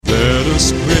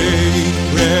us break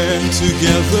bread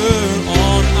together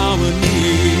on our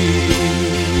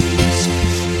knees.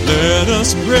 Let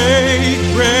us break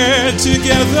bread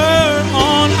together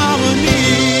on our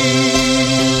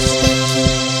knees.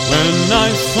 When I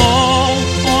fall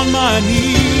on my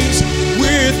knees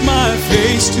with my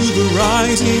face to the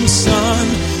rising sun,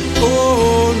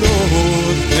 oh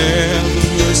Lord, have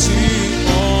mercy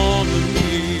on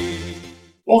me.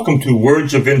 Welcome to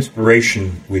Words of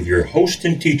Inspiration with your host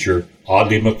and teacher,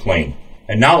 Audley McLean.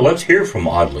 And now let's hear from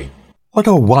Audley. What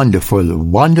a wonderful,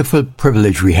 wonderful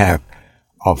privilege we have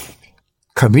of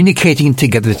communicating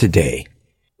together today.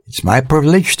 It's my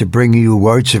privilege to bring you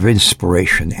words of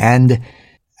inspiration. And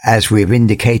as we've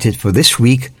indicated for this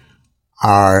week,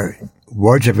 our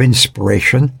words of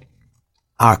inspiration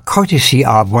are courtesy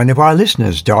of one of our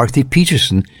listeners, Dorothy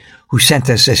Peterson, who sent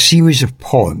us a series of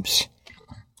poems,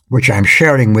 which I'm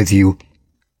sharing with you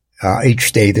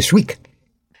each day this week.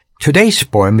 Today's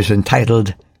poem is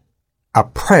entitled, A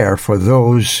Prayer for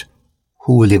Those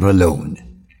Who Live Alone.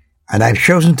 And I've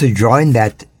chosen to join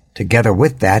that, together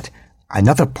with that,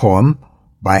 another poem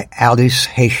by Alice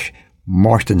H.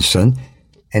 Mortensen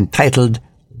entitled,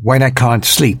 When I Can't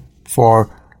Sleep, for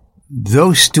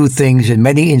those two things in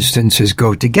many instances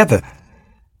go together.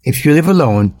 If you live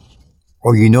alone,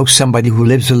 or you know somebody who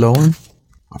lives alone,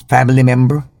 a family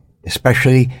member,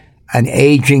 especially an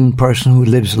aging person who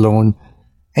lives alone,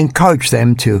 encourage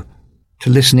them to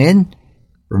listen in.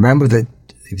 Remember that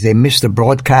if they missed the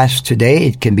broadcast today,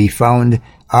 it can be found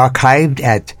archived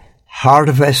at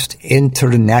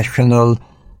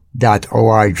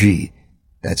harvestinternational.org.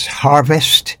 That's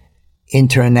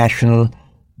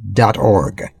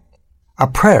harvestinternational.org. A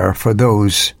prayer for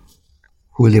those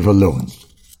who live alone.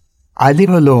 I live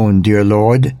alone, dear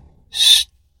Lord.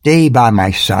 Stay by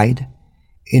my side.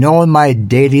 In all my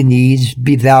daily needs,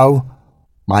 be thou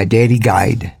my daily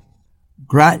guide.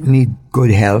 Grant me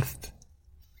good health,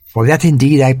 for that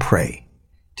indeed I pray,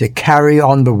 to carry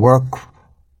on the work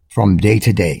from day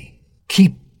to day.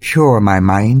 Keep pure my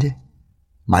mind,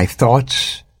 my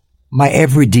thoughts, my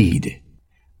every deed.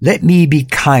 Let me be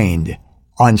kind,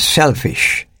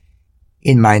 unselfish,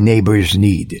 in my neighbor's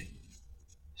need.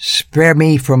 Spare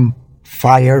me from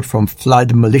fire, from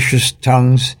flood, malicious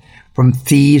tongues, from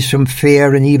thieves, from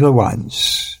fair and evil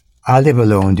ones. I live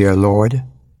alone, dear Lord.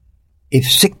 If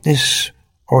sickness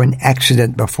or an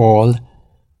accident befall,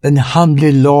 then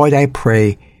humbly, Lord, I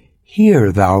pray,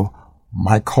 hear thou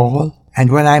my call. And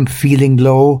when I'm feeling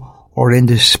low or in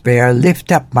despair,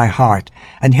 lift up my heart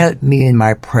and help me in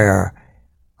my prayer.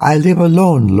 I live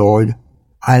alone, Lord.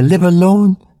 I live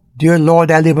alone. Dear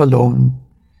Lord, I live alone,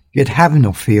 yet have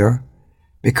no fear,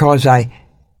 because I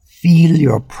feel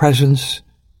your presence.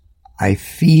 I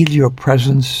feel your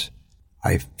presence.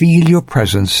 I feel your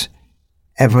presence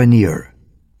ever near.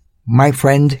 My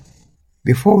friend,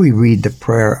 before we read the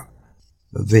prayer,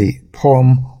 the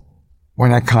poem,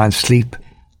 When I Can't Sleep,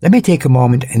 let me take a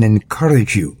moment and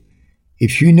encourage you.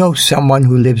 If you know someone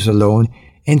who lives alone,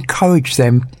 encourage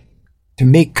them to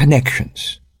make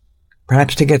connections.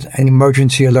 Perhaps to get an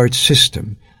emergency alert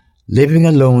system. Living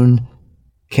alone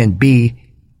can be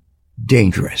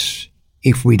dangerous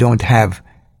if we don't have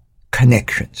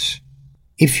connections.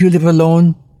 If you live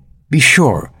alone, be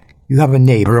sure you have a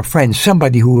neighbor, a friend,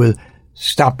 somebody who will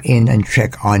stop in and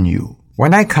check on you.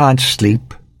 When I can't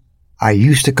sleep, I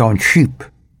used to count sheep,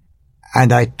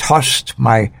 and I tossed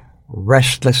my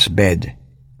restless bed.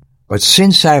 But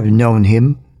since I've known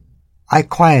him, I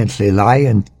quietly lie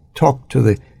and talk to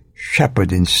the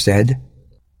shepherd instead.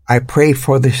 I pray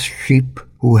for the sheep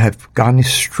who have gone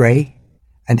astray,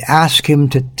 and ask him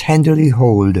to tenderly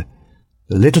hold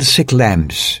the little sick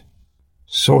lambs,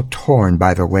 so torn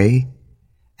by the way,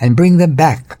 and bring them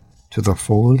back to the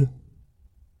fold.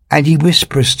 And he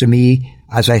whispers to me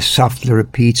as I softly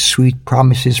repeat sweet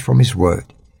promises from his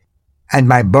word, and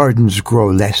my burdens grow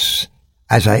less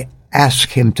as I ask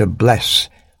him to bless,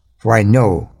 for I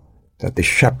know that the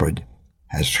shepherd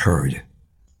has heard.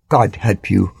 God help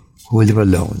you who live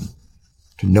alone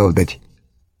to know that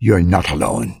you're not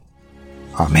alone.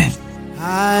 Amen.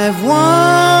 I've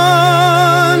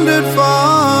wandered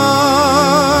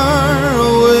far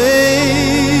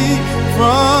away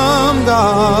from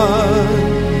God.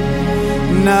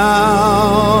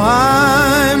 Now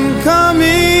I'm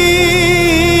coming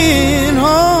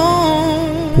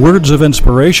home. Words of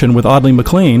Inspiration with Audley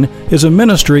McLean is a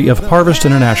ministry of Harvest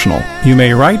International. You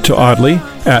may write to Audley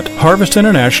at Harvest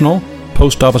International,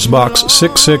 Post Office Box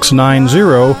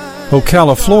 6690,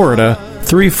 Ocala, Florida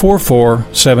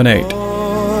 34478.